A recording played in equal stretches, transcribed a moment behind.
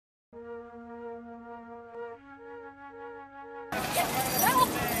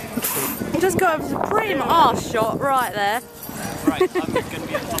Just got a supreme arse shot right there. Right, I'm going to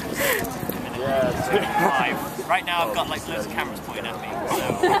be at the top of the stairs in a minute. Yeah, so live. Right now I've got like loads of cameras pointing at me,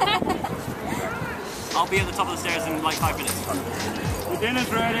 so I'll be at the top of the stairs in like 5 minutes. The dinner's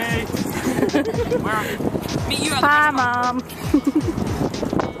ready! Where are you? Meet you at the Hi, Mum.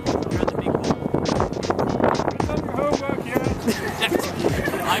 You're at the big one. You've done your homework yet?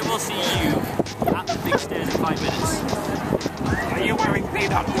 I will see you at the big stairs in 5 minutes. Are you wearing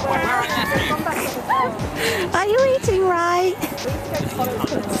clean underwear? Where I left you? Are you eating right?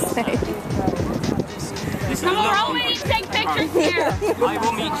 This is We're all waiting to take pictures here. I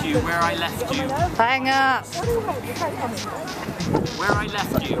will meet you where I left you. Hang up. Where I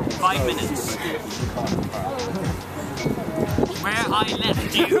left you. 5 minutes. Where I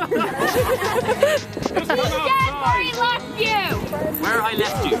left you. Again, where he left you. Where I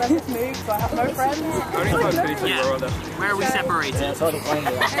left you. Only 5 minutes Yeah. Where we separated.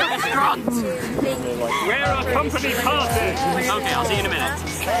 Restaurant. We're a company party! Okay, I'll see you in a minute.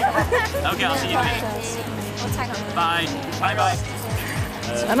 Okay, I'll see you in a minute. Bye. Bye bye.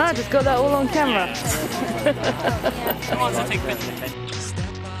 And I just got that all on camera. Who wants to take pictures?